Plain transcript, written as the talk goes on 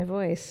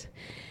voice.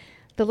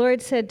 The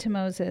Lord said to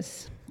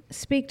Moses,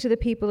 "Speak to the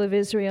people of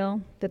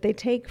Israel that they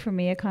take from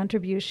me a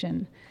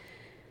contribution.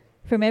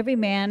 From every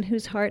man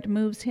whose heart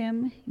moves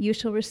him, you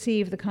shall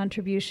receive the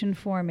contribution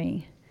for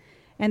me.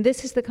 And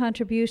this is the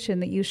contribution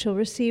that you shall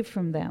receive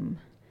from them: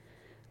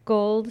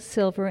 gold,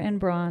 silver, and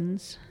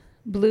bronze,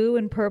 blue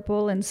and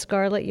purple and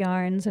scarlet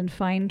yarns and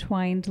fine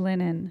twined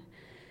linen,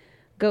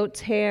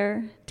 goat's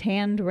hair,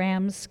 tanned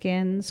ram's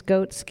skins,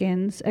 goat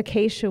skins,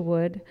 acacia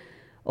wood,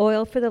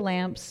 oil for the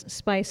lamps,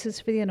 spices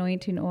for the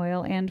anointing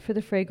oil and for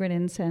the fragrant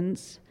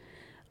incense,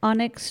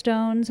 onyx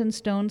stones and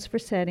stones for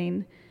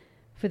setting,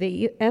 for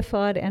the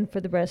ephod and for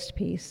the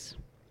breastpiece.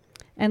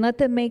 And let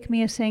them make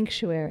me a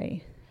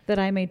sanctuary, that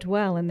I may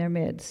dwell in their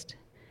midst.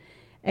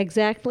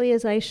 Exactly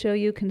as I show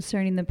you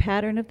concerning the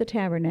pattern of the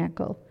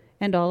tabernacle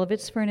and all of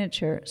its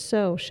furniture,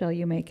 so shall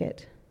you make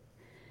it.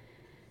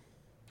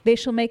 They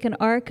shall make an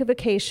ark of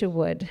acacia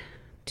wood.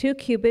 2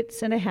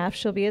 cubits and a half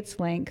shall be its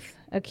length,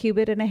 1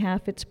 cubit and a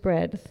half its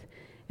breadth,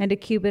 and 1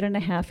 cubit and a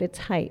half its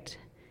height.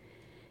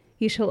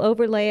 You shall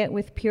overlay it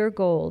with pure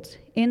gold.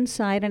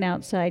 Inside and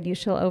outside you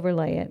shall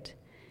overlay it,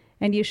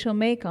 and you shall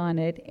make on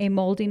it a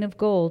molding of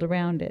gold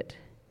around it.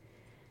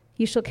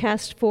 You shall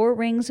cast 4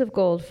 rings of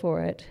gold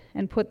for it,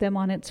 and put them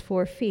on its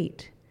 4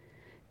 feet,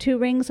 2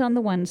 rings on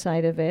the one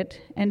side of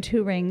it, and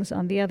 2 rings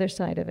on the other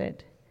side of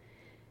it.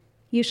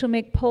 You shall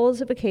make poles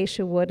of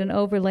acacia wood and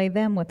overlay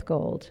them with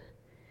gold.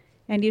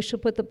 And you shall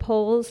put the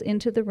poles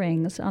into the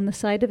rings on the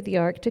side of the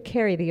ark to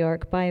carry the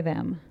ark by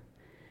them.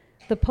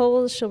 The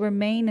poles shall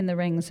remain in the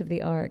rings of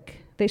the ark.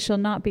 They shall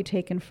not be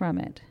taken from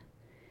it.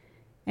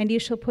 And you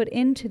shall put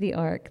into the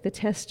ark the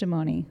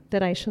testimony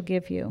that I shall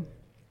give you.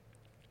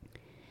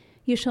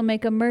 You shall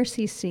make a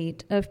mercy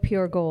seat of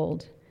pure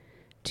gold.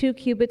 2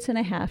 cubits and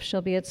a half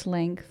shall be its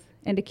length,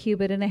 and 1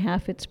 cubit and a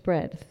half its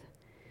breadth.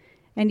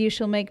 And you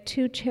shall make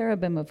 2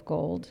 cherubim of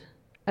gold.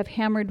 Of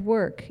hammered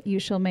work you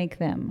shall make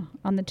them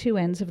on the 2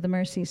 ends of the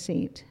mercy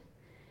seat.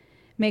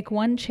 Make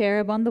 1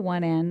 cherub on the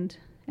one end,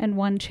 and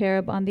 1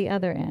 cherub on the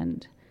other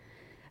end.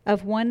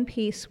 Of one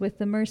piece with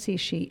the mercy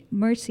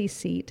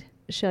seat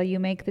shall you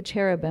make the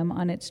cherubim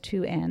on its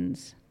 2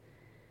 ends.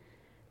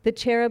 The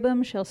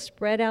cherubim shall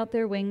spread out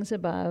their wings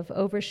above,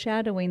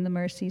 overshadowing the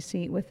mercy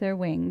seat with their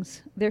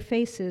wings, their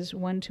faces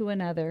one to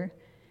another.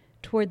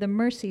 Toward the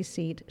mercy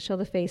seat shall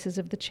the faces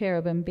of the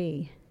cherubim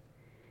be.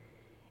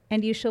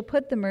 And you shall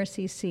put the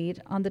mercy seat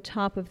on the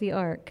top of the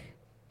ark,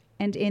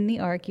 and in the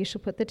ark you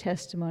shall put the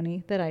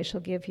testimony that I shall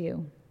give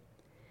you.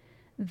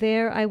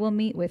 There I will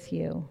meet with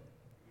you.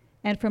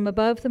 And from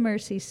above the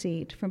mercy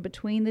seat, from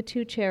between the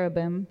 2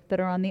 cherubim that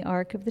are on the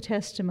ark of the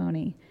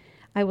testimony,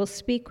 I will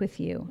speak with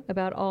you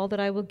about all that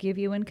I will give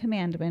you in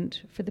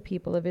commandment for the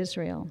people of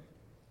Israel.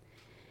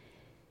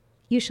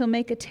 You shall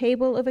make a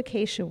table of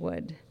acacia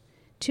wood.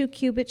 2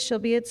 cubits shall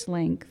be its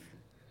length,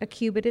 1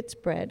 cubit its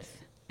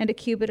breadth, and 1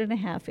 cubit and a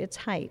half its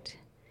height.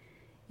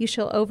 You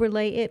shall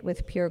overlay it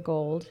with pure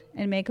gold,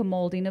 and make a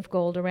molding of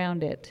gold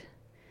around it.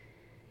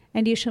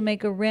 And you shall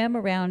make a rim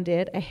around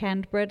it 1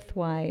 handbreadth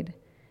wide,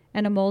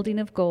 and a molding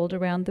of gold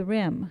around the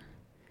rim.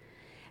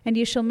 And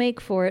you shall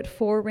make for it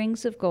 4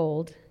 rings of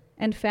gold,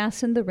 and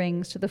fasten the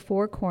rings to the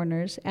 4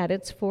 corners at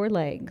its 4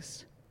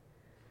 legs.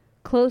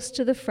 Close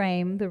to the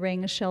frame the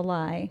rings shall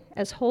lie,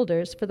 as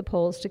holders for the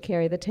poles to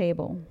carry the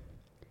table.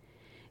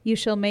 You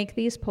shall make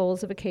these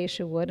poles of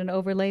acacia wood and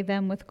overlay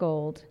them with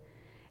gold,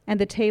 and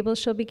the table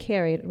shall be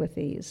carried with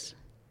these.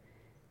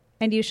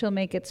 And you shall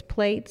make its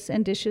plates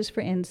and dishes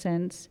for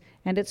incense,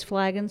 and its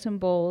flagons and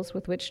bowls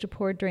with which to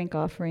pour drink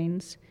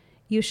offerings.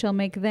 You shall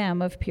make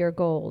them of pure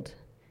gold.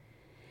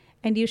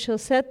 And you shall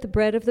set the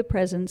bread of the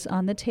presence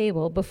on the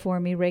table before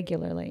me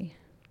regularly.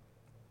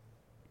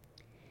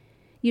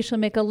 You shall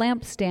make a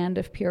lampstand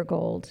of pure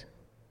gold.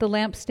 The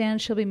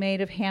lampstand shall be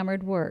made of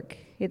hammered work.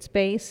 Its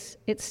base,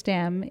 its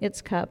stem, its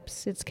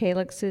cups, its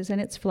calyxes, and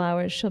its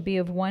flowers shall be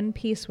of one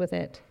piece with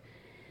it.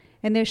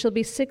 And there shall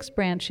be 6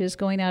 branches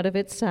going out of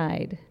its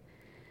sides.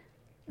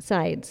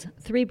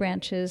 3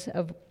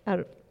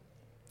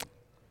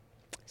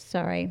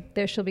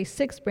 There shall be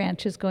 6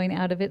 branches going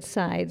out of its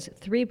sides,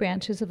 3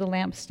 branches of the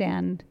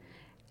lampstand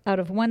out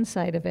of one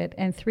side of it,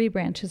 and 3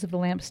 branches of the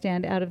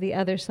lampstand out of the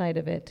other side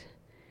of it.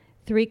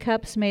 3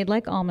 cups made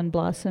like almond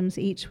blossoms,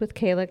 each with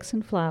calyx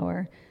and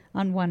flower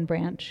on one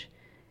branch,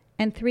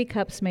 and 3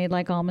 cups made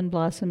like almond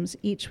blossoms,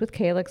 each with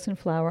calyx and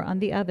flower on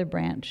the other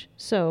branch,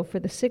 so for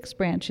the 6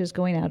 branches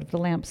going out of the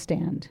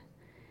lampstand.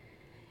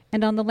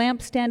 And on the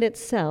lampstand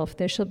itself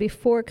there shall be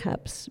 4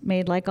 cups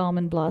made like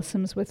almond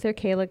blossoms with their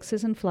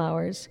calyxes and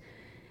flowers,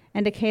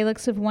 and a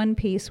calyx of one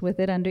piece with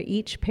it under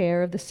each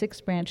pair of the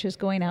 6 branches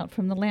going out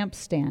from the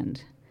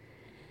lampstand.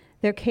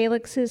 Their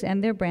calyxes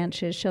and their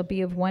branches shall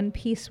be of one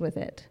piece with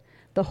it,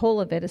 the whole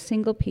of it a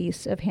single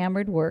piece of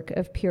hammered work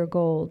of pure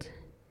gold.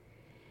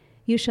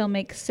 You shall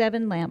make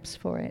 7 lamps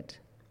for it,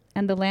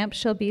 and the lamps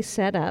shall be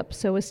set up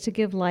so as to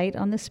give light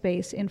on the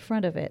space in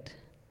front of it.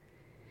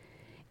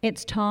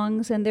 Its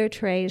tongs and their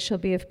trays shall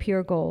be of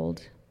pure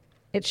gold.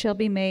 It shall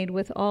be made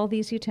with all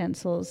these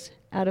utensils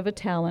out of a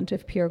talent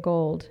of pure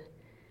gold.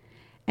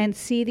 and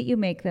see that you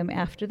make them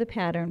after the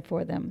pattern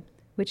for them,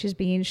 which is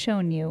being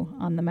shown you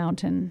on the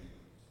mountain.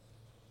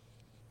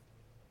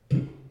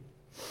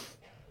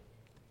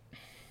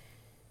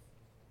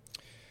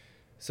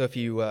 So if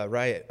you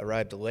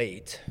arrived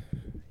late,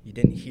 you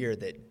didn't hear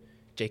that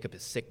Jacob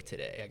is sick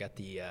today. I got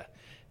the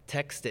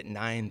text at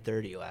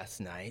 9:30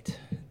 last night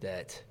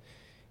that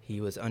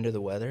he was under the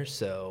weather,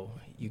 so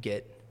you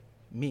get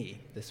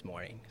me this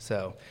morning.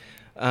 So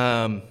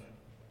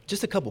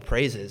just a couple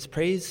praises.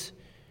 Praise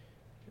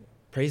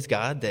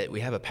God that we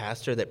have a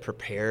pastor that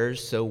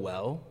prepares so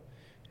well.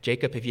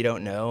 Jacob, if you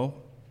don't know,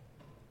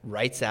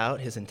 writes out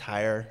his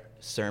entire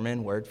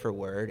sermon word for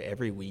word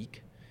every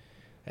week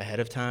ahead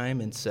of time,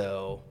 and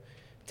so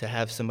to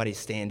have somebody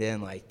stand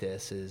in like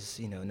this is,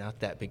 not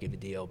that big of a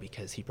deal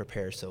because he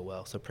prepares so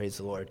well. So praise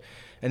the Lord.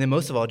 And then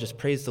most of all, just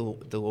praise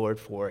the Lord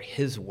for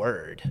his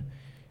word.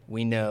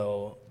 We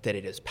know that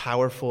it is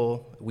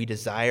powerful. We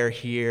desire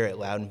here at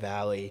Loudon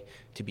Valley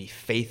to be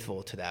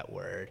faithful to that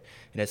word.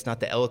 And it's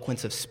not the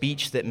eloquence of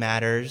speech that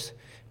matters,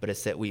 but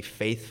it's that we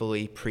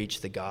faithfully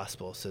preach the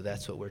gospel. So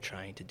that's what we're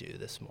trying to do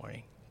this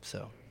morning.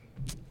 So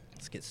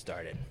let's get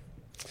started.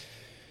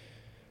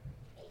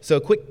 So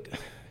a quick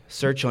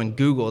search on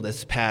Google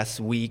this past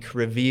week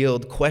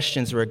revealed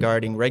questions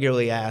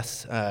regularly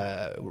asked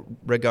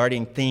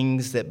regarding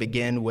things that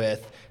begin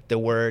with the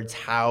words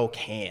 "how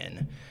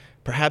can."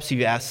 Perhaps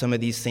you've asked some of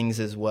these things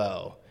as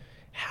well.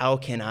 How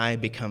can I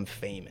become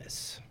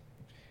famous?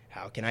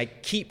 How can I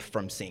keep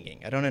from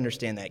singing? I don't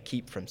understand that,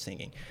 keep from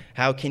singing.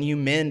 How can you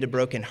mend a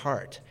broken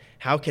heart?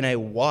 How can I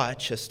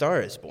watch A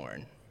Star is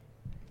Born?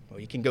 Well,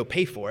 you can go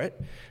pay for it.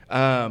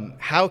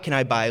 How can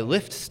I buy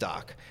lift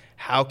stock?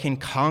 How can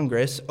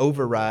Congress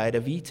override a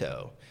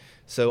veto?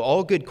 So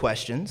all good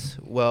questions.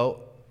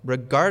 Well,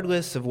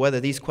 regardless of whether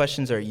these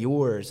questions are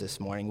yours this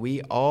morning,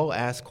 we all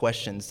ask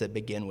questions that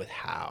begin with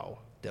how,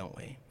 don't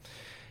we?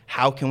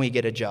 How can we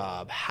get a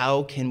job?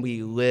 How can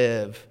we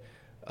live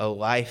a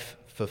life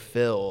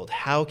fulfilled?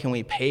 How can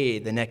we pay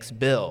the next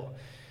bill?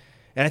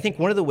 And I think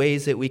one of the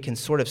ways that we can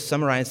sort of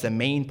summarize the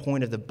main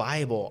point of the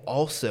Bible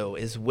also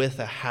is with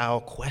a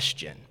how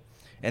question.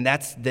 And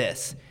that's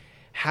this: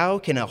 how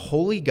can a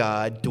holy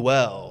God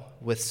dwell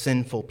with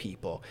sinful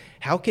people?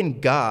 How can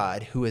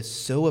God, who is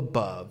so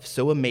above,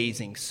 so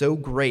amazing, so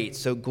great,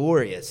 so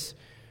glorious,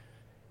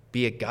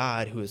 be a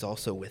God who is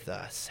also with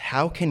us?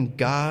 How can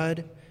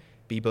God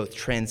be both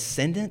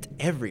transcendent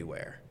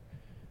everywhere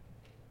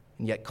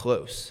and yet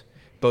close,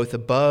 both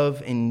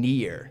above and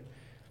near?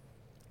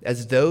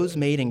 As those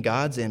made in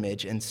God's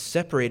image and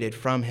separated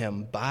from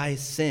him by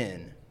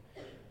sin,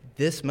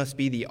 this must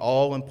be the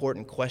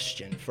all-important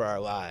question for our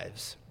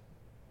lives.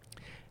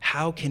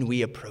 How can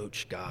we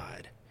approach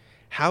God?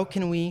 How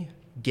can we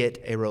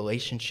get a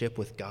relationship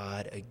with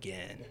God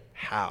again?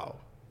 How?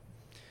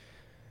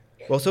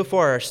 Well, so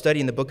far our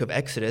study in the book of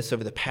Exodus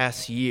over the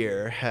past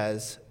year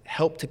has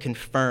helped to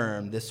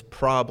confirm this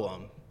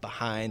problem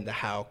behind the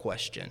how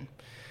question.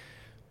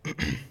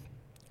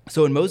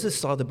 So when Moses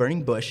saw the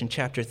burning bush in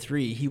chapter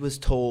 3, he was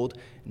told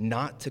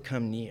not to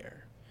come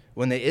near.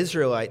 When the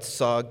Israelites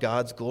saw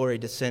God's glory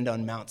descend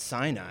on Mount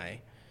Sinai,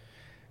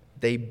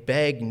 they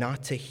begged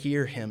not to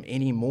hear him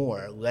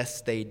anymore,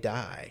 lest they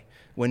die.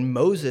 When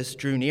Moses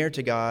drew near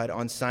to God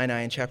on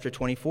Sinai in chapter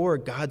 24,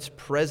 God's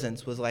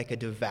presence was like a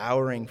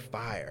devouring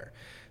fire.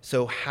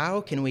 So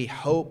how can we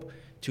hope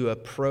to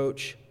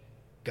approach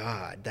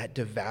God, that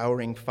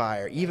devouring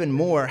fire? Even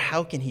more,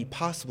 how can he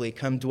possibly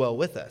come dwell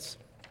with us?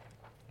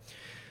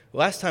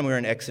 Last time we were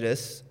in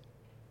Exodus,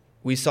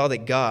 we saw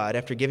that God,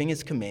 after giving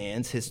his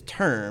commands, his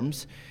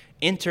terms,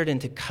 entered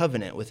into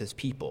covenant with his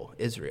people,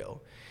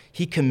 Israel.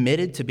 He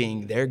committed to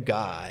being their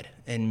God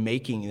and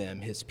making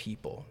them his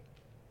people.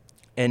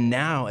 And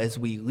now, as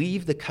we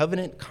leave the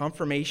covenant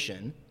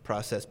confirmation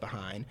process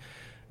behind,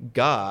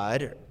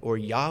 God, or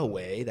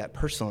Yahweh, that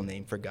personal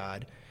name for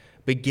God,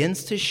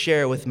 begins to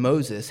share with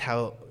Moses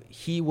how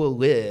he will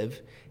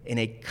live in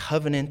a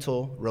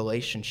covenantal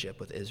relationship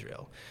with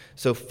Israel.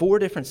 So 4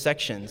 different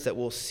sections that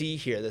we'll see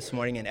here this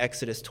morning in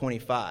Exodus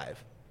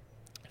 25.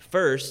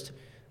 First,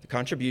 the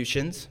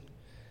contributions.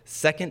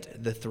 Second,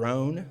 the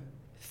throne.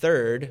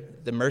 Third,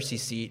 the mercy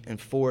seat. And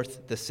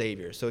fourth, the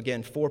Savior. So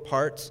again, 4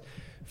 parts.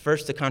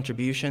 First, the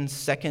contributions.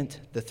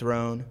 Second, the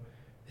throne.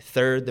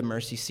 Third, the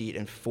mercy seat.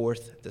 And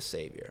fourth, the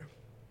Savior.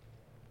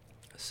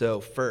 So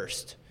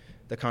first,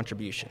 the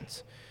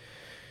contributions.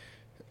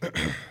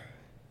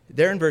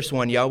 There in verse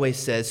 1, Yahweh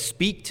says,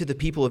 "Speak to the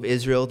people of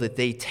Israel that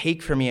they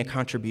take from me a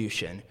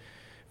contribution.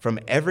 From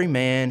every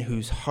man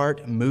whose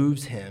heart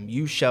moves him,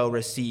 you shall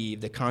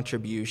receive the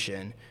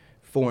contribution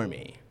for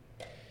me."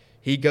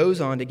 He goes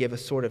on to give a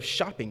sort of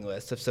shopping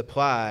list of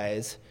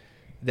supplies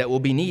that will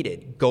be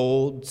needed: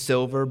 gold,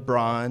 silver,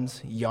 bronze,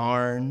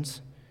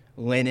 yarns,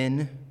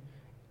 linen,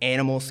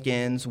 animal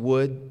skins,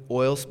 wood,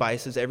 oil,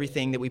 spices,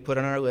 everything that we put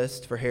on our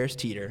list for Harris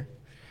Teeter.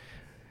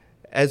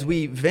 As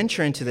we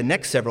venture into the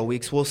next several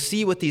weeks, we'll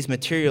see what these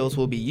materials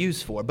will be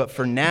used for. But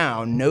for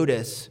now,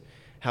 notice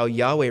how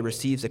Yahweh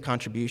receives the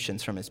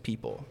contributions from his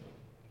people.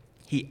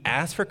 He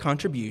asks for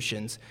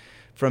contributions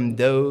from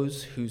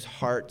those whose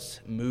hearts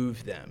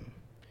move them.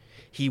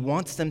 He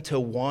wants them to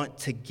want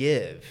to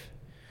give.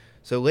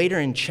 So later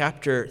in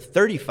chapter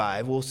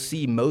 35, we'll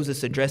see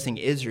Moses addressing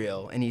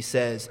Israel, and he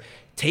says,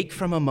 "Take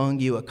from among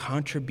you a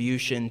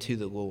contribution to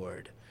the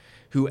Lord.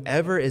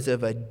 Whoever is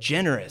of a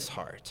generous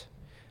heart,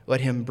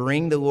 let him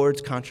bring the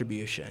Lord's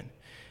contribution."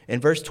 In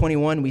verse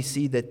 21, we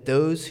see that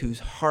those whose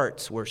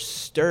hearts were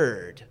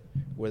stirred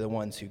were the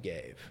ones who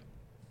gave.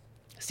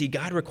 See,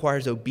 God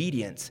requires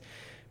obedience,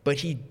 but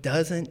he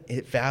doesn't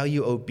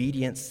value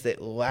obedience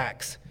that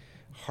lacks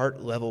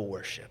heart-level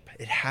worship.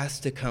 It has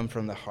to come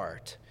from the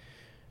heart.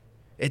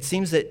 It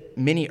seems that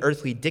many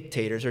earthly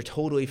dictators are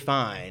totally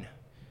fine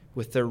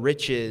with their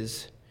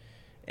riches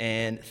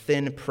and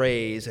thin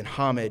praise and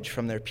homage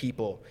from their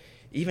people,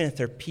 even if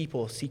their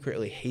people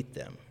secretly hate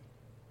them,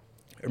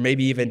 or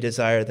maybe even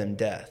desire them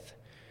death.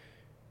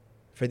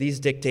 For these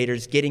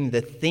dictators, getting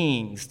the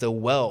things, the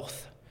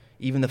wealth,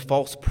 even the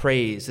false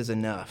praise is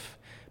enough.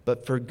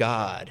 But for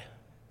God,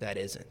 that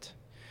isn't.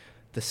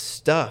 The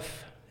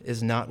stuff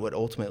is not what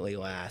ultimately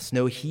lasts.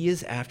 No, he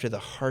is after the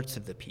hearts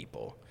of the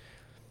people.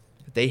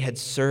 They had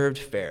served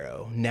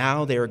Pharaoh.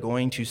 Now they are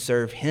going to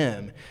serve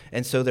him.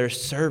 And so their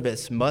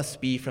service must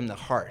be from the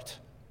heart.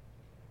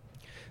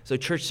 So,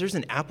 church, there's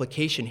an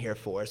application here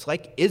for us.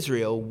 Like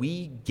Israel,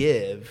 we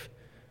give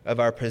of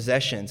our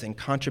possessions and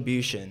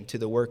contribution to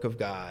the work of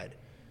God,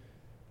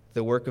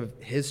 the work of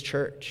his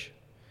church,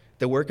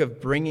 the work of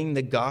bringing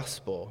the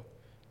gospel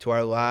to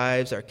our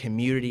lives, our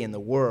community, and the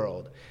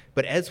world.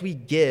 But as we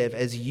give,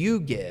 as you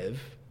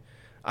give,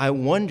 I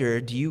wonder,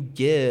 do you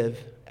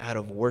give out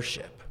of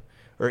worship?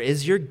 Or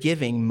is your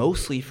giving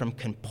mostly from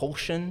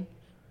compulsion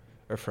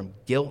or from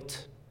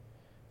guilt,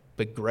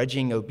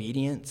 begrudging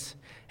obedience?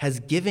 Has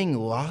giving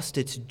lost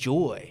its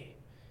joy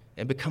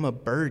and become a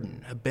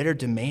burden, a bitter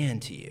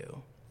demand to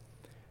you?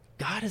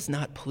 God is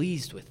not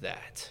pleased with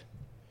that.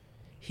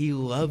 He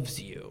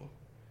loves you,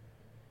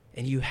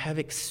 and you have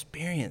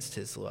experienced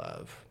his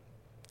love.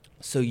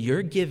 So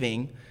your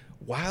giving,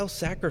 while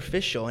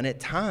sacrificial and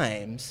at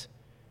times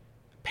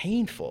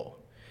painful,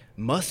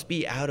 must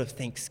be out of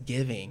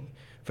thanksgiving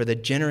for the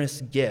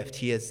generous gift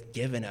he has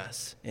given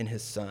us in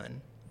his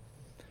Son.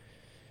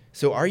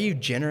 So are you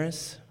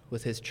generous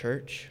with his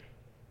church?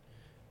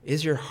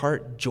 Is your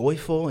heart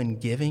joyful in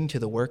giving to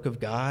the work of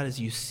God as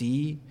you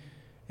see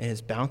in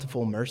his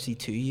bountiful mercy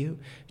to you?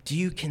 Do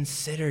you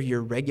consider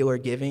your regular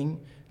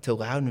giving to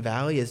Loudon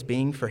Valley as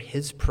being for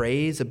his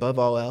praise above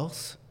all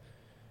else?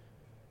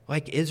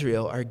 Like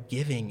Israel, our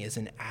giving is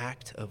an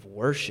act of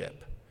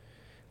worship.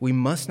 We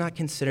must not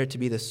consider it to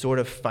be the sort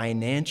of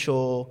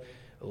financial,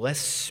 less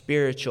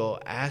spiritual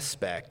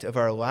aspect of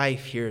our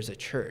life here as a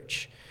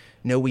church.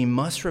 No, we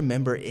must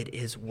remember it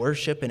is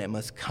worship, and it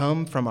must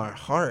come from our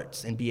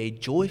hearts and be a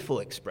joyful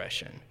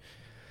expression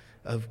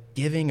of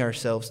giving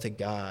ourselves to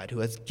God, who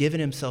has given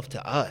himself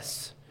to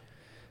us.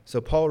 So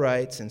Paul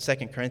writes in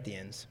 2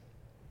 Corinthians,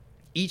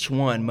 "Each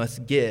one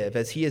must give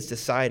as he has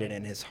decided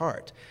in his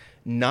heart,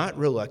 not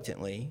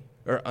reluctantly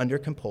or under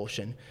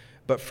compulsion,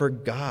 but for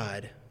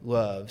God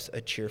loves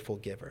a cheerful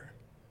giver."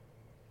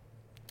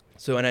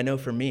 So, and I know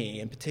for me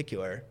in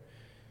particular,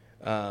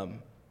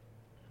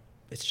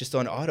 it's just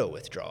on auto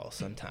withdrawal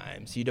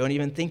sometimes. You don't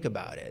even think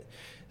about it.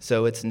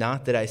 So it's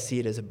not that I see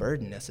it as a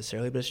burden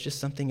necessarily, but it's just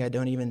something I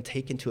don't even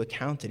take into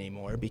account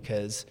anymore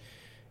because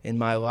in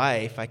my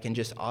life I can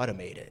just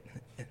automate it.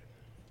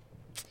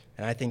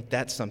 And I think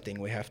that's something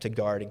we have to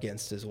guard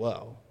against as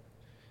well.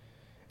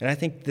 And I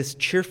think this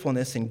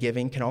cheerfulness in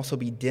giving can also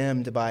be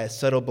dimmed by a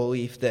subtle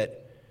belief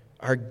that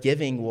our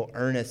giving will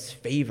earn us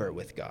favor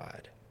with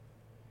God.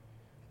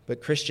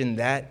 But Christian,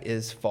 that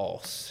is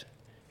false.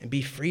 And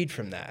be freed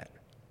from that.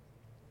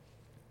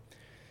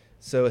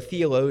 So a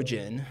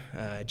theologian,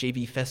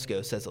 J.B.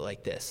 Fesco, says it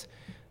like this: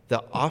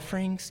 "The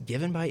offerings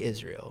given by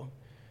Israel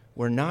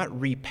were not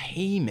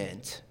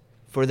repayment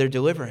for their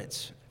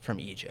deliverance from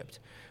Egypt,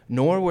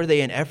 nor were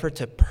they an effort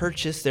to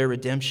purchase their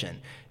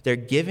redemption. Their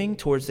giving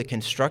towards the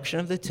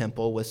construction of the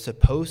temple was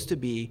supposed to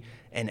be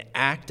an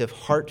act of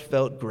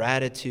heartfelt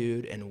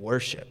gratitude and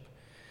worship."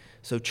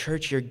 So,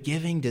 church, your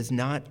giving does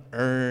not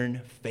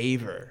earn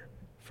favor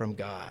from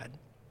God.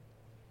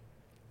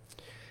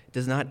 It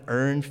does not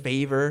earn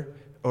favor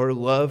or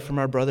love from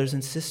our brothers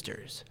and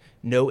sisters.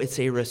 No, it's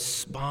a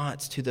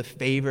response to the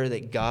favor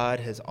that God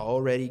has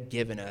already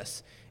given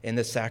us in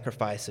the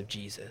sacrifice of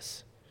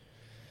Jesus.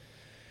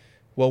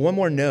 Well, one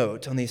more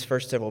note on these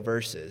first several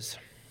verses,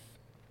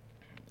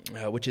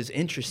 which is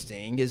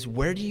interesting, is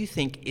where do you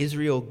think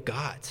Israel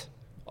got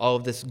all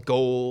of this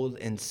gold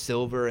and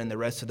silver and the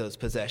rest of those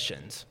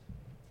possessions?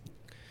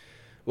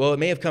 Well, it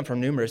may have come from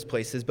numerous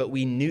places, but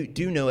we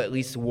do know at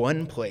least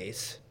one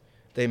place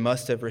they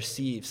must have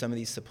received some of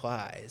these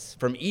supplies.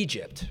 From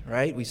Egypt,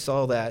 right? We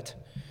saw that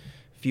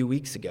a few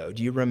weeks ago.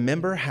 Do you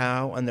remember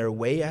how on their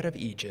way out of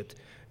Egypt,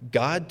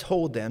 God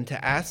told them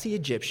to ask the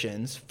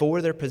Egyptians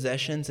for their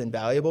possessions and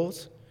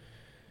valuables?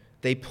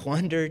 They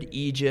plundered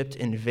Egypt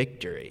in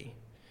victory.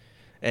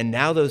 And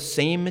now those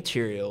same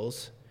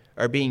materials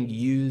are being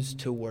used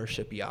to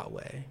worship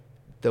Yahweh,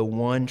 the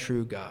one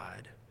true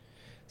God.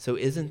 So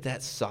isn't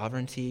that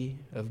sovereignty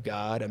of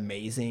God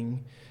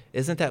amazing?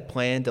 Isn't that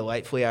plan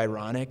delightfully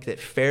ironic that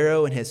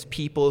Pharaoh and his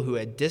people who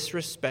had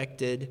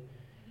disrespected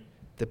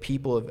the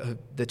people of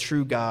the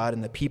true God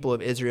and the people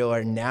of Israel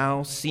are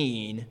now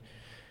seen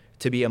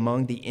to be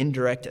among the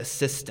indirect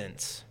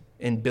assistants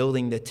in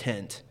building the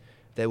tent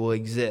that will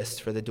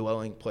exist for the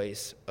dwelling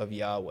place of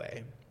Yahweh.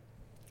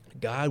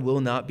 God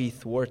will not be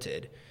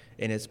thwarted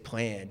in his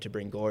plan to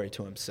bring glory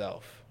to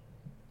himself.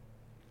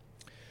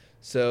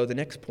 So the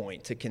next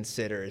point to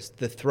consider is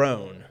the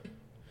throne.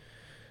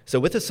 So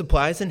with the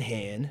supplies in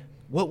hand,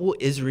 what will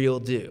Israel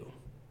do?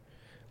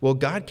 Well,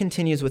 God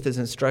continues with his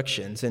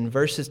instructions. In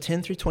verses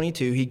 10 through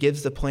 22, he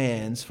gives the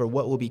plans for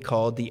what will be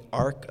called the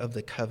Ark of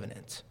the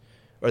Covenant,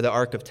 or the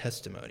Ark of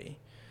Testimony.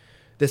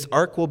 This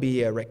ark will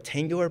be a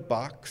rectangular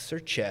box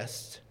or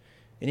chest,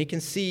 and you can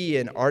see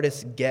an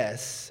artist's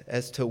guess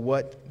as to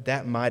what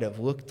that might have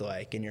looked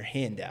like in your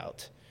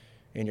handout,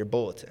 in your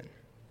bulletin.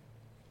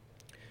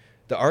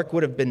 The ark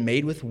would have been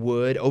made with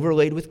wood,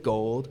 overlaid with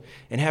gold,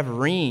 and have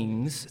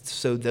rings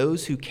so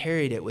those who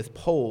carried it with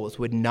poles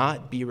would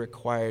not be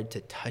required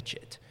to touch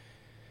it.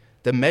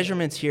 The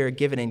measurements here are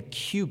given in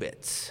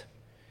cubits.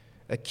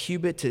 A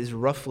cubit is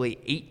roughly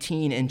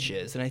 18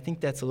 inches, and I think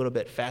that's a little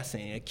bit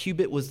fascinating. A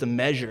cubit was the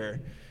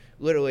measure,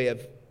 literally,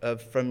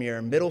 of from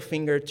your middle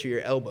finger to your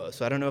elbow.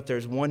 So I don't know if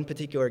there's one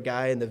particular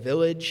guy in the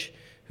village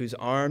whose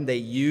arm they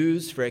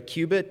used for a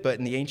cubit, but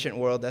in the ancient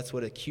world, that's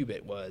what a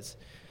cubit was.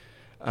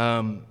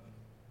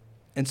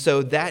 And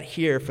so that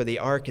here for the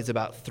ark is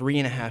about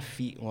 3.5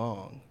 feet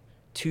long,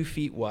 2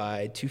 feet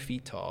wide, 2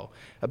 feet tall,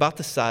 about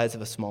the size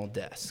of a small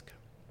desk.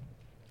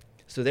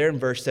 So there in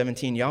verse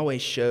 17, Yahweh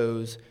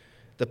shows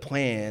the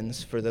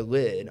plans for the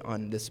lid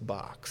on this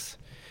box.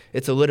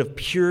 It's a lid of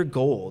pure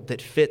gold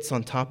that fits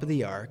on top of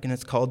the ark, and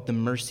it's called the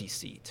mercy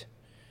seat.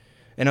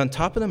 And on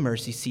top of the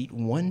mercy seat,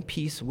 one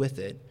piece with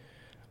it,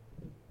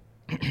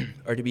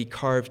 are to be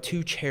carved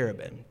 2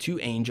 cherubim, 2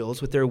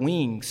 angels with their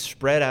wings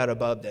spread out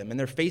above them and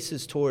their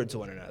faces towards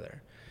one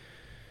another.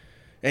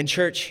 And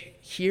church,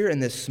 here in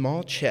this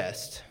small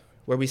chest,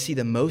 where we see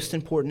the most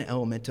important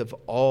element of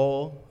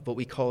all what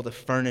we call the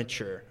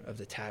furniture of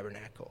the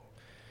tabernacle,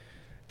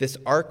 this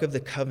Ark of the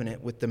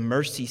Covenant with the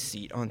mercy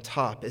seat on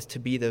top is to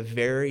be the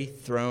very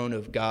throne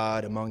of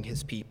God among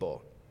his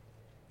people,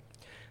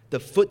 the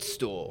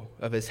footstool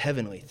of his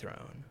heavenly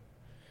throne.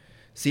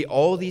 See,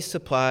 all these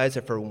supplies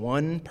are for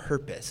one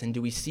purpose. And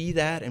do we see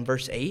that in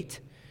verse 8?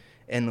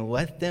 And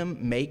let them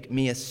make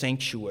me a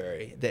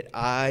sanctuary that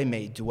I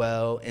may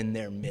dwell in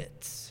their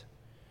midst.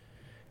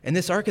 And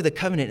this Ark of the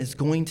Covenant is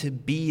going to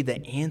be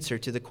the answer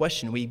to the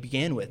question we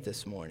began with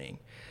this morning.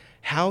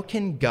 How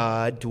can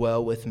God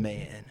dwell with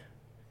man?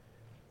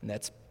 And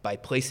that's by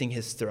placing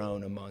his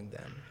throne among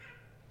them.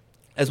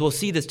 As we'll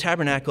see, this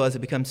tabernacle, as it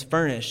becomes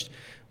furnished,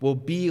 will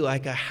be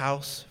like a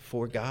house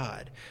for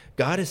God.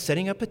 God is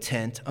setting up a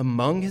tent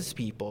among his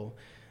people,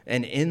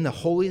 and in the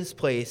holiest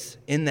place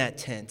in that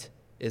tent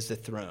is the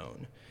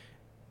throne.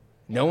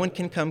 No one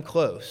can come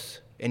close,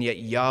 and yet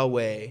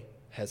Yahweh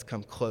has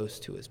come close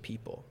to his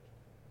people.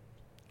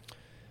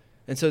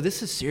 And so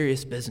this is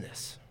serious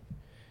business.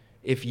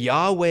 If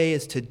Yahweh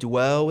is to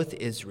dwell with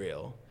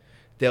Israel,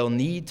 they'll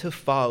need to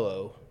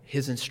follow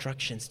his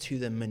instructions to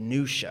the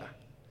minutia.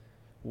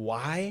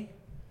 Why?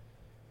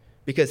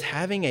 Because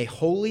having a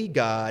holy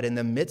God in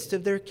the midst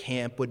of their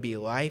camp would be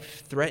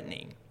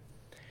life-threatening.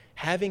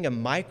 Having a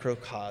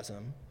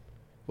microcosm,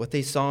 what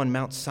they saw in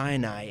Mount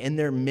Sinai, in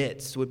their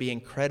midst would be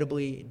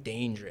incredibly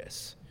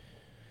dangerous.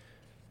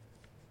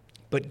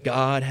 But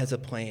God has a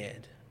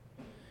plan,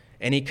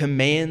 and he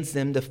commands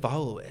them to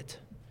follow it.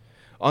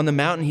 On the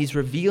mountain, he's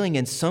revealing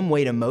in some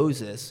way to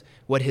Moses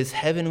what his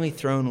heavenly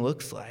throne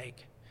looks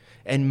like.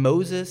 And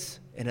Moses,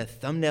 in a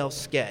thumbnail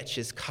sketch,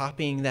 is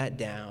copying that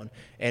down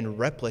and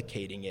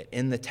replicating it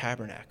in the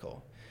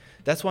tabernacle.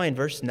 That's why in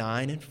verse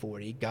 9 and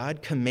 40,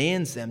 God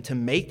commands them to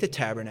make the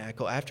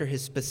tabernacle after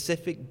his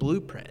specific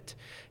blueprint,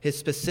 his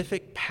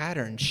specific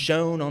pattern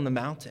shown on the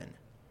mountain.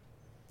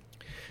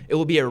 It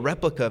will be a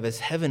replica of his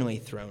heavenly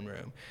throne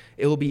room.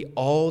 It will be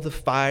all the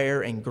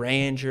fire and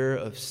grandeur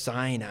of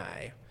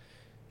Sinai,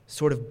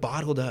 sort of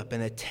bottled up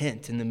in a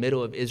tent in the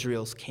middle of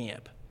Israel's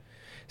camp.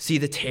 See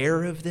the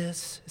terror of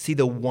this? See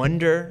the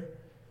wonder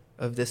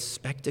of this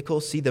spectacle?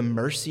 See the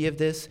mercy of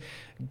this?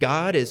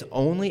 God is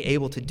only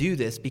able to do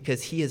this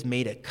because he has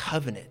made a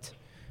covenant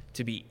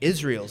to be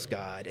Israel's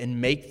God and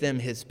make them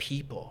his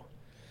people.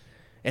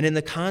 And in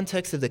the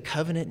context of the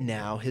covenant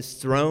now, his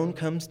throne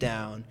comes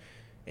down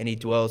and he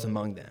dwells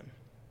among them.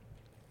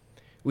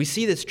 We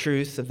see this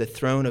truth of the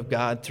throne of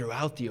God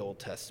throughout the Old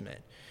Testament.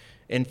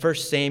 In 1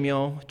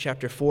 Samuel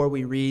chapter 4,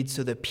 we read,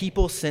 "So the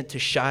people sent to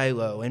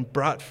Shiloh and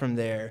brought from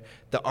there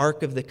the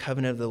ark of the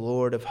covenant of the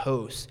Lord of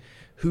hosts,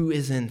 who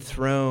is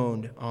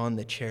enthroned on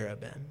the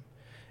cherubim."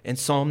 In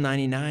Psalm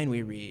 99,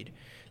 we read,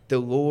 "The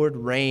Lord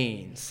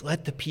reigns,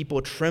 let the people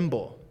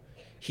tremble.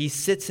 He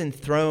sits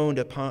enthroned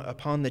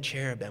upon the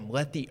cherubim,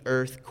 let the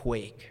earth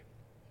quake."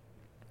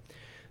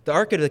 The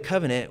Ark of the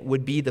Covenant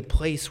would be the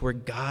place where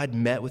God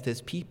met with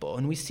his people.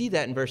 And we see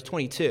that in verse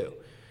 22.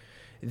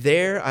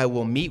 There I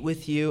will meet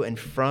with you, and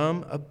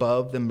from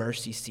above the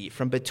mercy seat,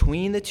 from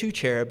between the two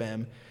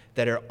cherubim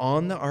that are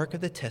on the ark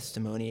of the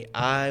testimony,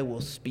 I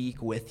will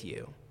speak with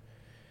you.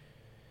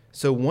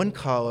 So one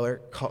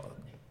scholar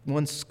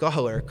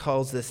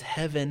calls this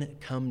heaven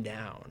come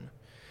down.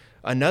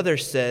 Another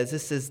says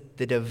this is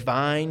the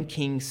divine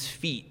king's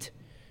feet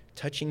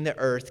touching the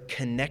earth,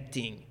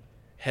 connecting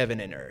heaven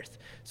and earth.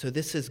 So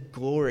this is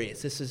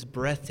glorious. This is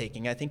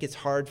breathtaking. I think it's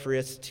hard for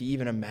us to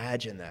even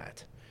imagine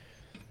that.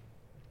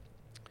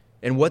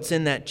 And what's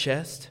in that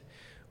chest?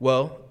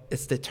 Well,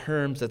 it's the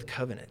terms of the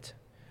covenant,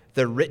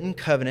 the written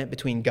covenant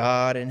between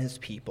God and his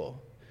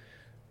people.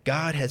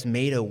 God has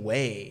made a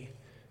way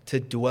to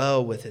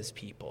dwell with his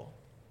people.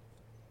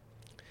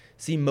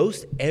 See,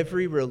 most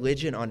every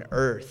religion on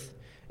earth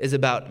is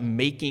about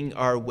making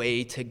our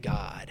way to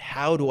God.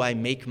 How do I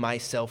make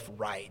myself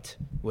right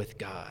with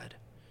God?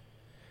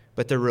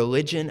 But the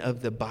religion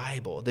of the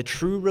Bible, the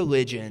true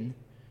religion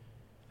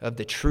of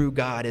the true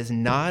God, is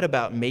not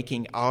about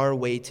making our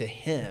way to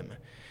him,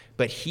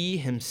 but he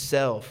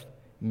himself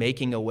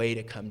making a way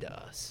to come to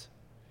us.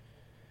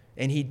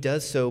 And he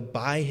does so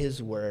by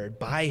his word,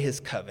 by his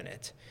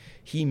covenant.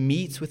 He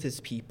meets with his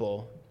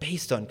people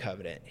based on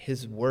covenant,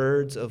 his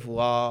words of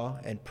law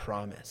and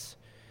promise.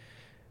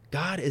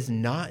 God is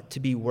not to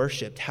be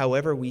worshiped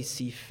however we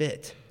see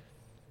fit.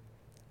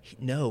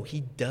 No,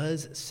 he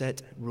does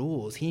set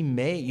rules. You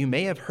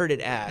may have heard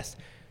it asked,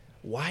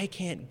 why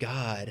can't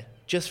God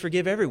just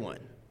forgive everyone?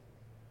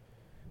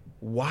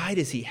 Why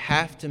does he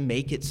have to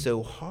make it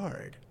so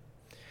hard?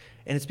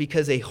 And it's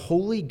because a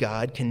holy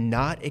God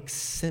cannot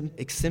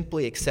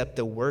simply accept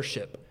the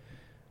worship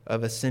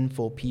of a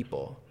sinful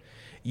people.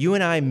 You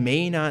and I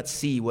may not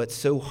see what's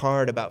so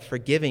hard about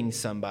forgiving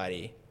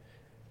somebody,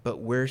 but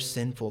we're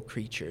sinful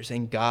creatures,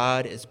 and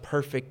God is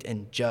perfect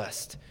and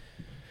just.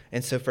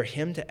 And so for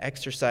him to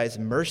exercise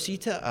mercy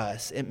to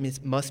us,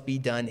 it must be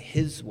done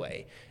his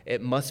way.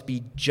 It must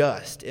be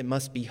just. It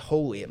must be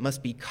holy. It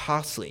must be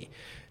costly.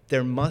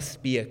 There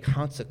must be a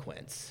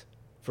consequence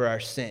for our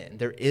sin.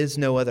 There is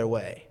no other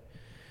way.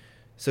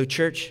 So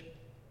church,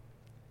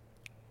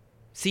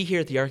 see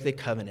here at the Ark of the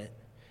Covenant,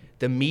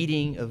 the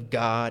meeting of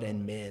God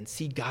and men.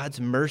 See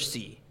God's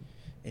mercy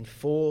in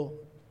full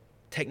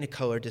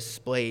Technicolor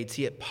displayed.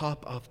 See it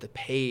pop off the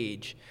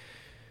page.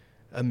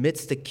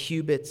 Amidst the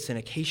cubits and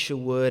acacia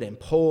wood and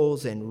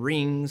poles and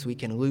rings, we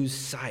can lose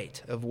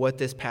sight of what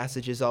this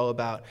passage is all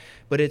about.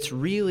 But it's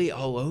really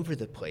all over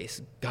the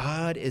place.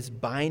 God is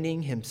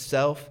binding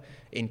himself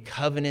in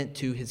covenant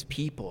to his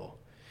people.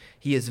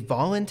 He is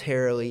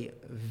voluntarily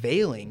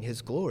veiling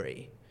his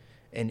glory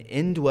and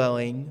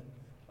indwelling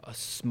a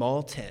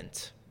small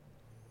tent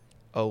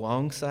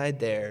alongside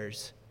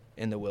theirs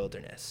in the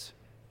wilderness.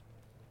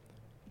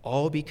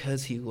 All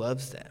because he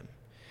loves them.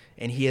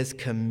 And he is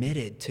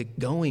committed to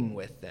going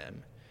with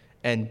them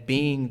and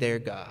being their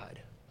God.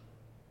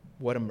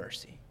 What a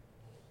mercy.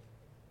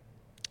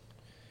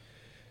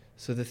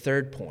 So the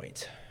third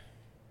point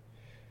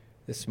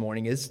this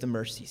morning is the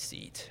mercy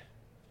seat,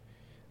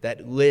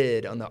 that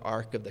lid on the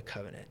Ark of the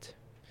Covenant.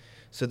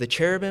 So the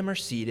cherubim are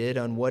seated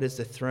on what is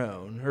the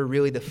throne, or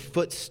really the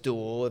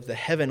footstool of the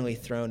heavenly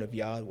throne of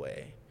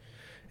Yahweh.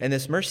 And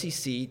this mercy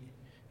seat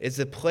is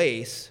the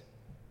place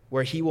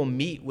where he will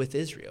meet with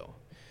Israel.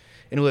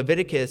 In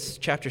Leviticus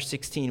chapter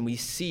 16, we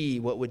see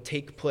what would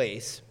take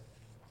place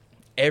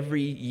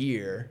every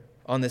year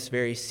on this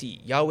very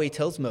seat. Yahweh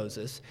tells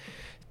Moses,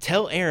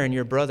 "Tell Aaron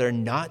your brother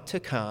not to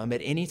come at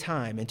any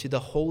time into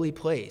the holy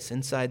place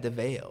inside the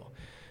veil,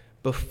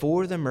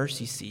 before the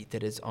mercy seat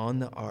that is on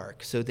the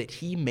ark, so that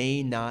he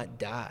may not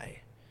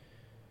die."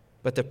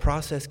 But the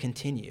process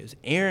continues.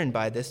 Aaron,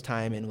 by this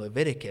time in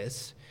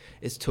Leviticus,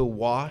 is to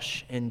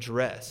wash and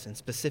dress in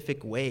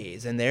specific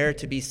ways, and there are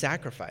to be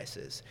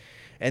sacrifices.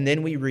 And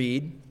then we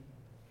read,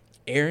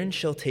 Aaron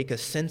shall take a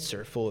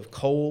censer full of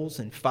coals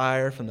and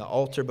fire from the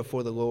altar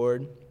before the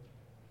Lord,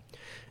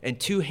 and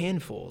 2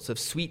 handfuls of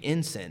sweet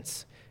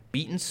incense,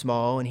 beaten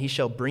small, and he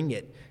shall bring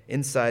it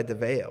inside the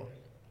veil,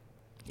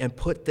 and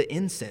put the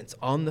incense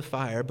on the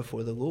fire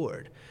before the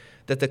Lord,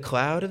 that the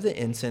cloud of the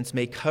incense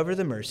may cover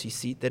the mercy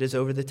seat that is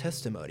over the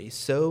testimony,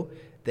 so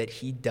that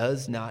he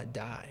does not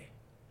die.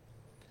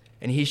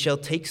 And he shall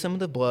take some of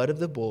the blood of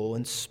the bull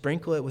and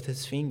sprinkle it with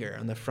his finger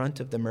on the front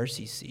of the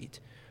mercy seat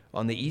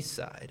on the east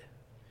side.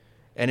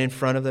 And in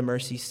front of the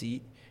mercy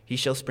seat, he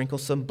shall sprinkle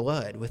some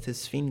blood with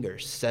his finger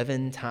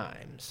 7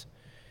 times.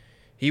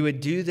 He would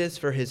do this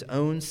for his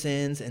own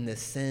sins and the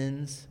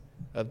sins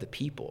of the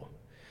people.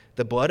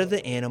 The blood of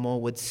the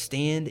animal would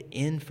stand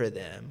in for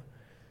them,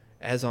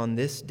 as on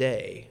this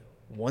day,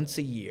 once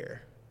a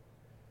year,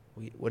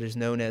 what is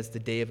known as the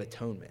Day of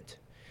Atonement.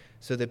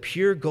 So the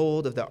pure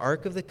gold of the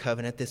Ark of the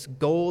Covenant, this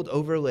gold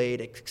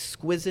overlaid,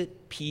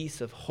 exquisite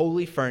piece of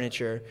holy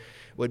furniture,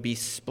 would be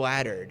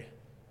splattered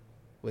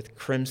with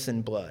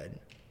crimson blood.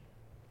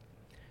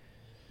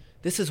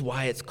 This is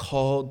why it's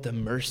called the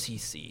mercy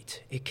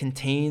seat. It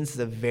contains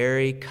the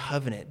very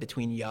covenant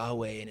between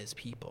Yahweh and his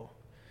people.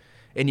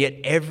 And yet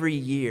every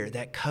year,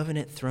 that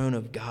covenant throne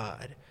of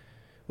God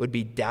would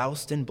be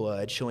doused in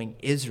blood, showing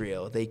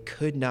Israel they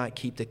could not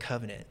keep the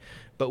covenant,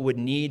 but would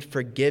need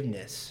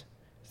forgiveness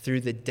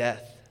through the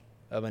death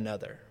of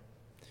another.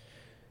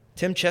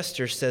 Tim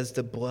Chester says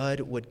the blood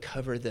would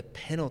cover the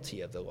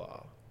penalty of the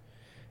law.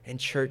 And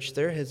church,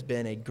 there has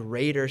been a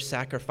greater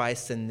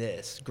sacrifice than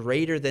this,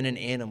 greater than an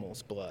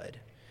animal's blood.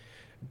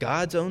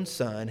 God's own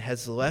Son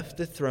has left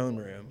the throne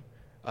room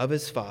of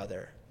his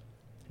Father,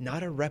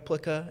 not a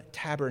replica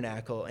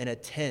tabernacle in a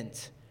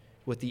tent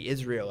with the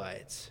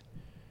Israelites,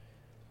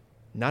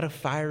 not a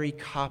fiery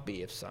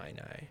copy of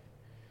Sinai,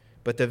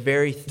 but the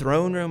very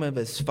throne room of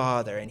his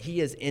Father, and he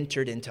has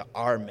entered into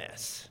our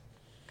mess,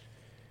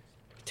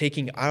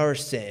 taking our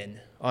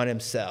sin on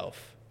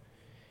himself.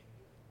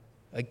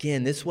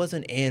 Again, this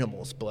wasn't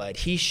animal's blood.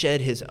 He shed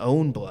his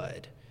own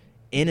blood,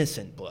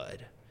 innocent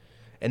blood.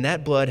 And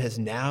that blood has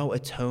now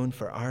atoned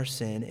for our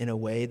sin in a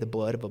way the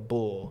blood of a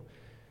bull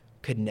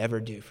could never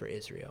do for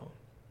Israel.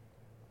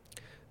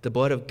 The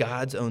blood of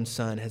God's own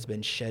Son has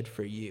been shed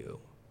for you,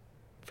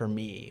 for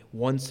me,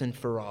 once and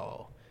for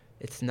all.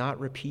 It's not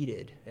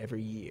repeated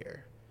every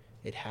year.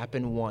 It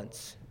happened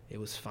once. It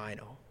was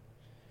final.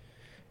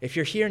 If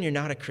you're here and you're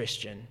not a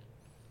Christian,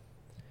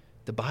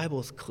 the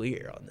Bible's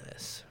clear on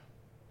this.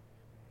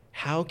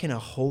 How can a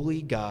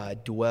holy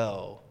God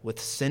dwell with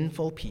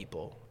sinful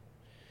people?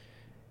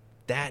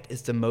 That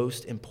is the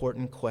most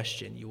important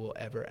question you will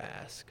ever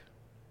ask.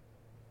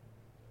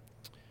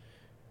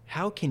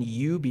 How can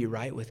you be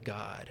right with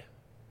God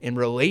in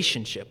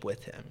relationship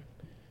with him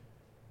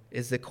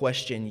is the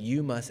question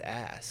you must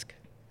ask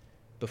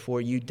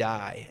before you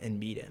die and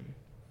meet him.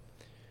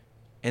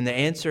 And the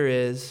answer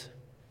is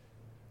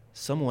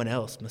someone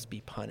else must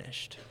be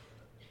punished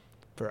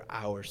for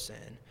our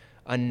sin.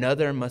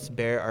 Another must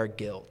bear our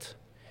guilt,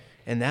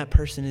 and that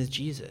person is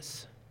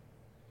Jesus.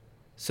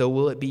 So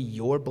will it be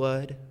your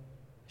blood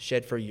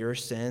shed for your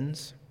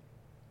sins?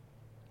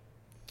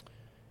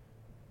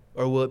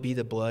 Or will it be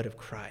the blood of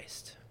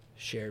Christ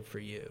shared for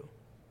you?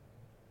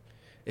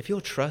 If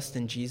you'll trust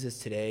in Jesus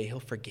today, he'll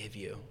forgive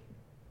you.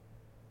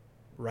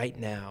 Right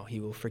now, he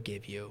will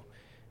forgive you,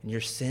 and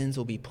your sins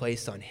will be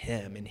placed on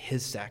him in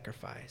his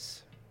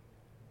sacrifice.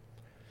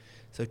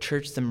 So,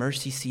 church, the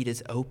mercy seat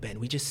is open.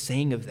 We just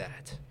sang of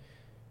that.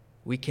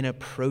 We can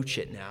approach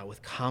it now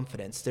with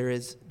confidence. There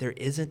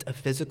isn't a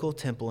physical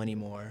temple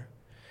anymore.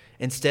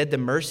 Instead, the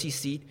mercy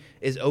seat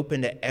is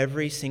open to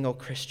every single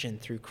Christian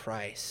through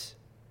Christ,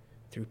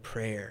 through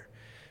prayer.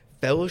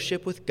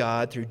 Fellowship with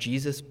God through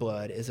Jesus'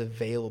 blood is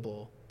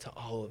available to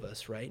all of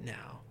us right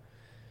now.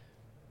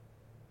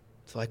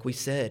 So like we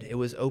said, it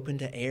was open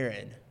to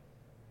Aaron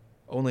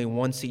only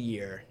once a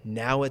year.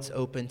 Now it's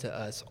open to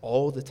us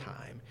all the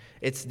time.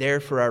 It's there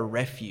for our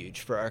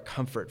refuge, for our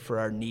comfort, for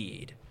our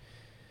need.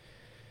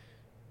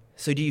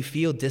 So do you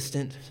feel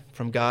distant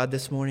from God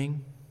this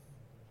morning?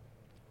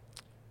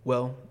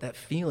 Well, that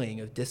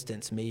feeling of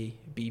distance may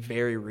be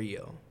very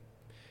real.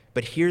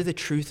 But hear the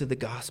truth of the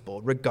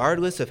gospel.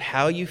 Regardless of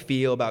how you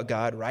feel about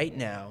God right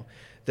now,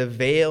 the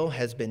veil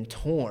has been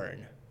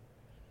torn,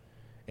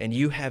 and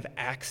you have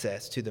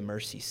access to the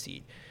mercy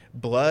seat.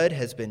 Blood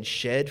has been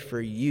shed for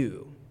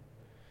you.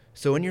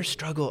 So in your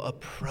struggle,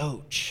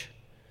 approach.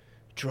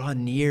 Draw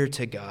near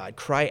to God.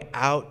 Cry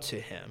out to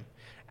him.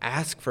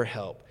 Ask for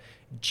help.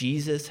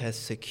 Jesus has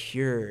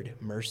secured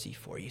mercy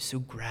for you, so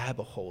grab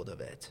a hold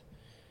of it.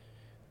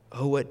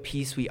 Oh, what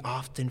peace we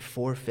often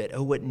forfeit.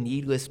 Oh, what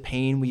needless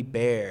pain we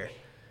bear,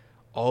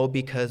 all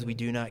because we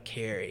do not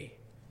carry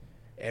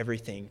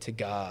everything to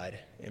God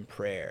in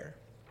prayer.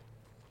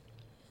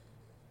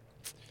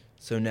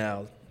 So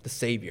now, the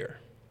Savior.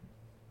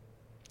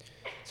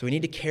 So we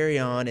need to carry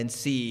on and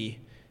see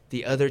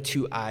the other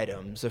two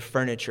items of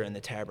furniture in the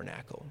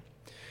tabernacle.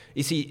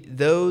 You see,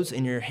 those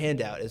in your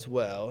handout as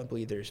well, I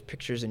believe there's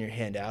pictures in your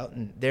handout,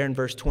 and there in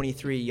verse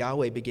 23,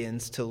 Yahweh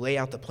begins to lay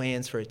out the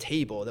plans for a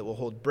table that will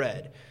hold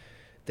bread.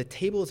 The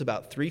table is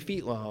about 3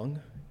 feet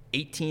long,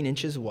 18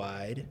 inches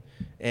wide,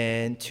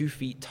 and 2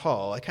 feet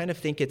tall. I kind of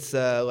think it's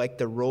like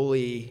the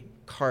rolly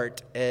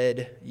cart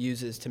Ed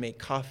uses to make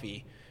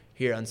coffee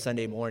here on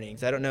Sunday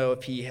mornings. I don't know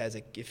if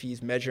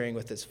he's measuring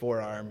with his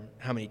forearm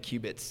how many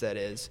cubits that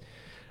is,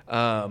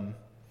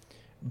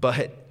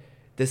 but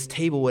this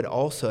table would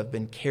also have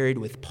been carried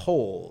with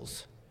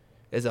poles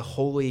as a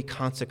holy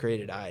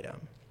consecrated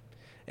item.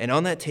 And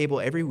on that table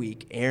every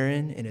week,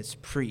 Aaron and his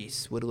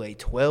priests would lay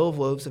 12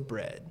 loaves of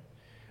bread,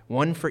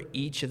 one for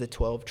each of the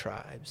 12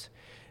 tribes.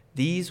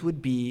 These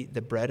would be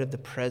the bread of the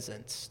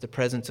presence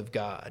of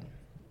God.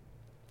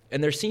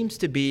 And there seems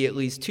to be at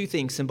least two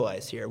things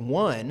symbolized here.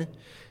 One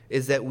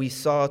is that we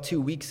saw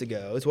 2 weeks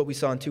ago, is what we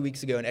saw 2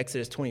 weeks ago in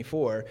Exodus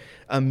 24.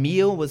 A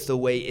meal was the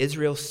way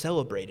Israel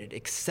celebrated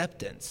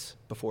acceptance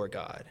before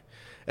God.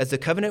 As the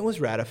covenant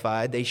was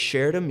ratified, they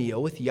shared a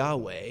meal with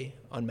Yahweh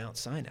on Mount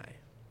Sinai.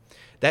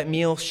 That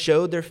meal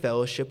showed their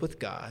fellowship with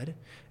God.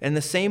 And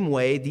the same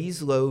way,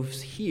 these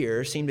loaves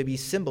here seem to be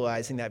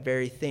symbolizing that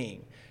very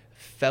thing.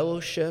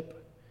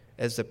 Fellowship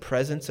as the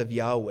presence of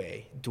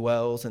Yahweh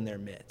dwells in their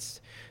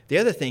midst. The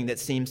other thing that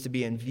seems to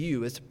be in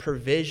view is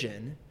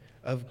provision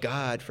of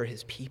God for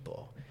his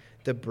people.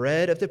 The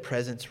bread of the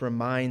presence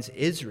reminds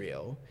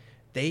Israel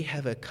they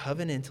have a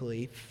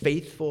covenantally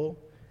faithful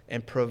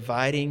and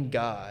providing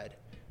God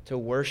to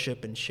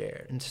worship and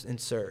share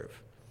and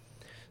serve.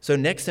 So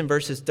next in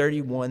verses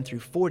 31 through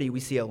 40, we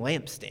see a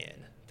lampstand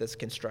that's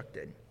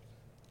constructed.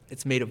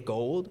 It's made of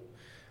gold,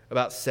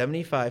 about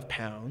 75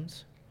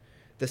 pounds.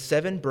 The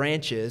 7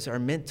 branches are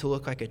meant to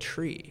look like a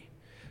tree.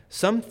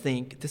 Some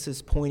think this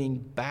is pointing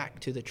back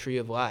to the tree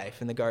of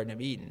life in the Garden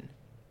of Eden,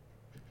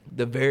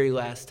 the very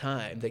last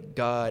time that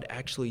God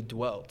actually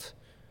dwelt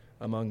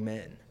among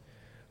men.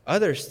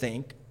 Others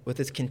think, with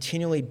its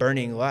continually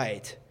burning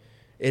light,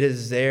 it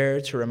is there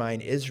to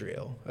remind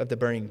Israel of the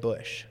burning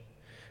bush.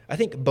 I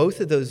think both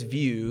of those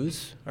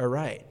views are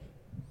right.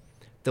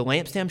 The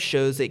lampstand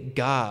shows that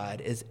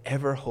God is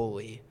ever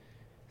holy,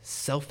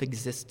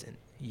 self-existent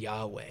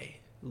Yahweh,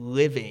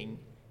 living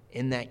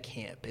in that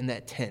camp, in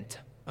that tent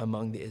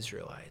among the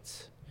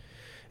Israelites.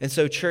 And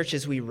so, church,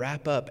 as we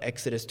wrap up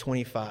Exodus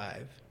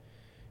 25,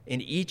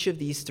 in each of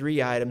these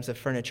 3 items of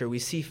furniture, we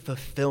see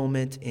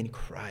fulfillment in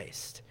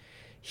Christ.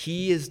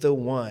 He is the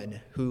one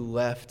who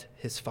left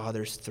his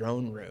Father's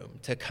throne room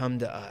to come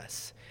to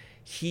us.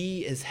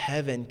 He is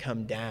heaven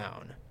come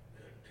down.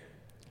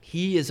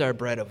 He is our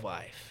bread of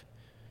life.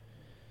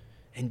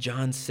 In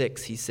John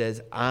 6, he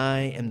says,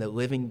 I am the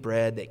living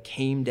bread that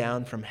came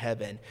down from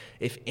heaven.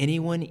 If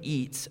anyone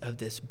eats of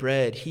this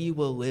bread, he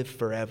will live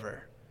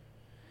forever.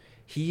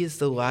 He is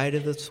the light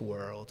of this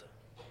world.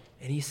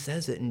 And he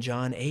says it in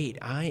John 8,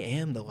 I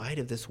am the light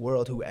of this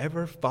world.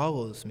 Whoever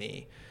follows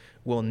me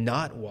will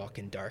not walk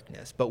in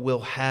darkness, but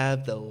will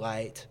have the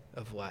light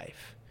of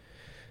life.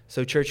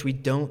 So, church, we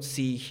don't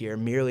see here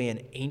merely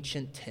an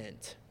ancient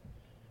tent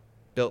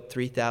built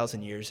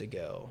 3,000 years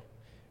ago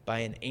by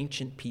an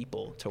ancient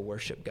people to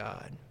worship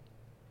God.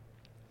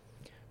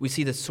 We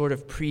see the sort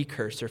of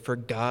precursor for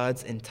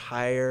God's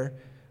entire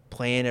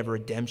plan of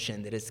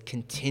redemption that is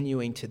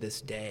continuing to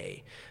this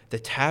day. The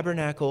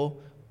tabernacle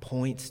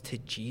points to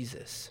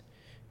Jesus.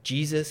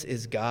 Jesus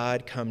is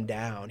God come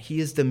down.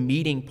 He is the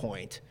meeting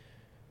point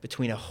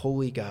between a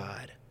holy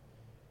God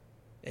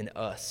and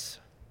us,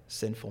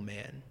 sinful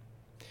man.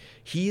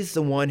 He's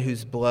the one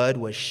whose blood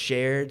was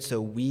shared so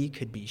we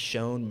could be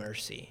shown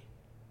mercy.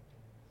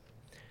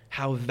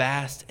 How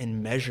vast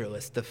and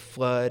measureless the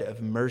flood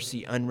of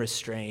mercy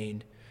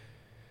unrestrained.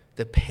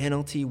 The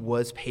penalty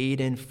was paid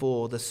in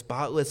full. The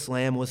spotless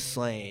lamb was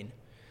slain.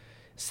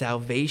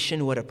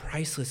 Salvation, what a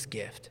priceless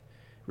gift,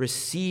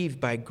 received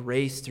by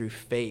grace through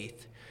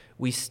faith.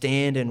 We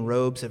stand in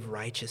robes of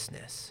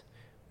righteousness.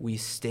 We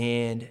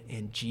stand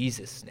in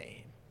Jesus'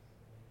 name.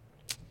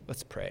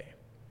 Let's pray.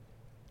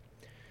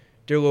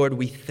 Dear Lord,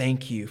 we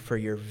thank you for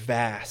your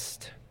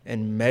vast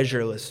and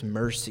measureless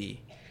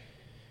mercy.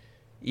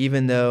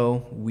 Even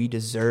though we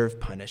deserve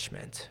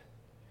punishment,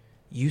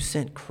 you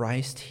sent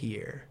Christ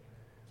here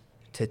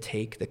to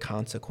take the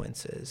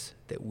consequences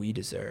that we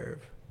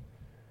deserve.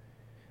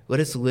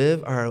 Let us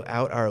live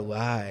out our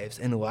lives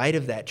in light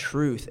of that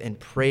truth and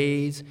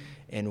praise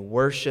and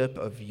worship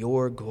of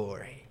your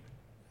glory.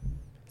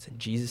 It's in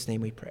Jesus'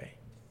 name we pray.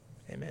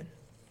 Amen.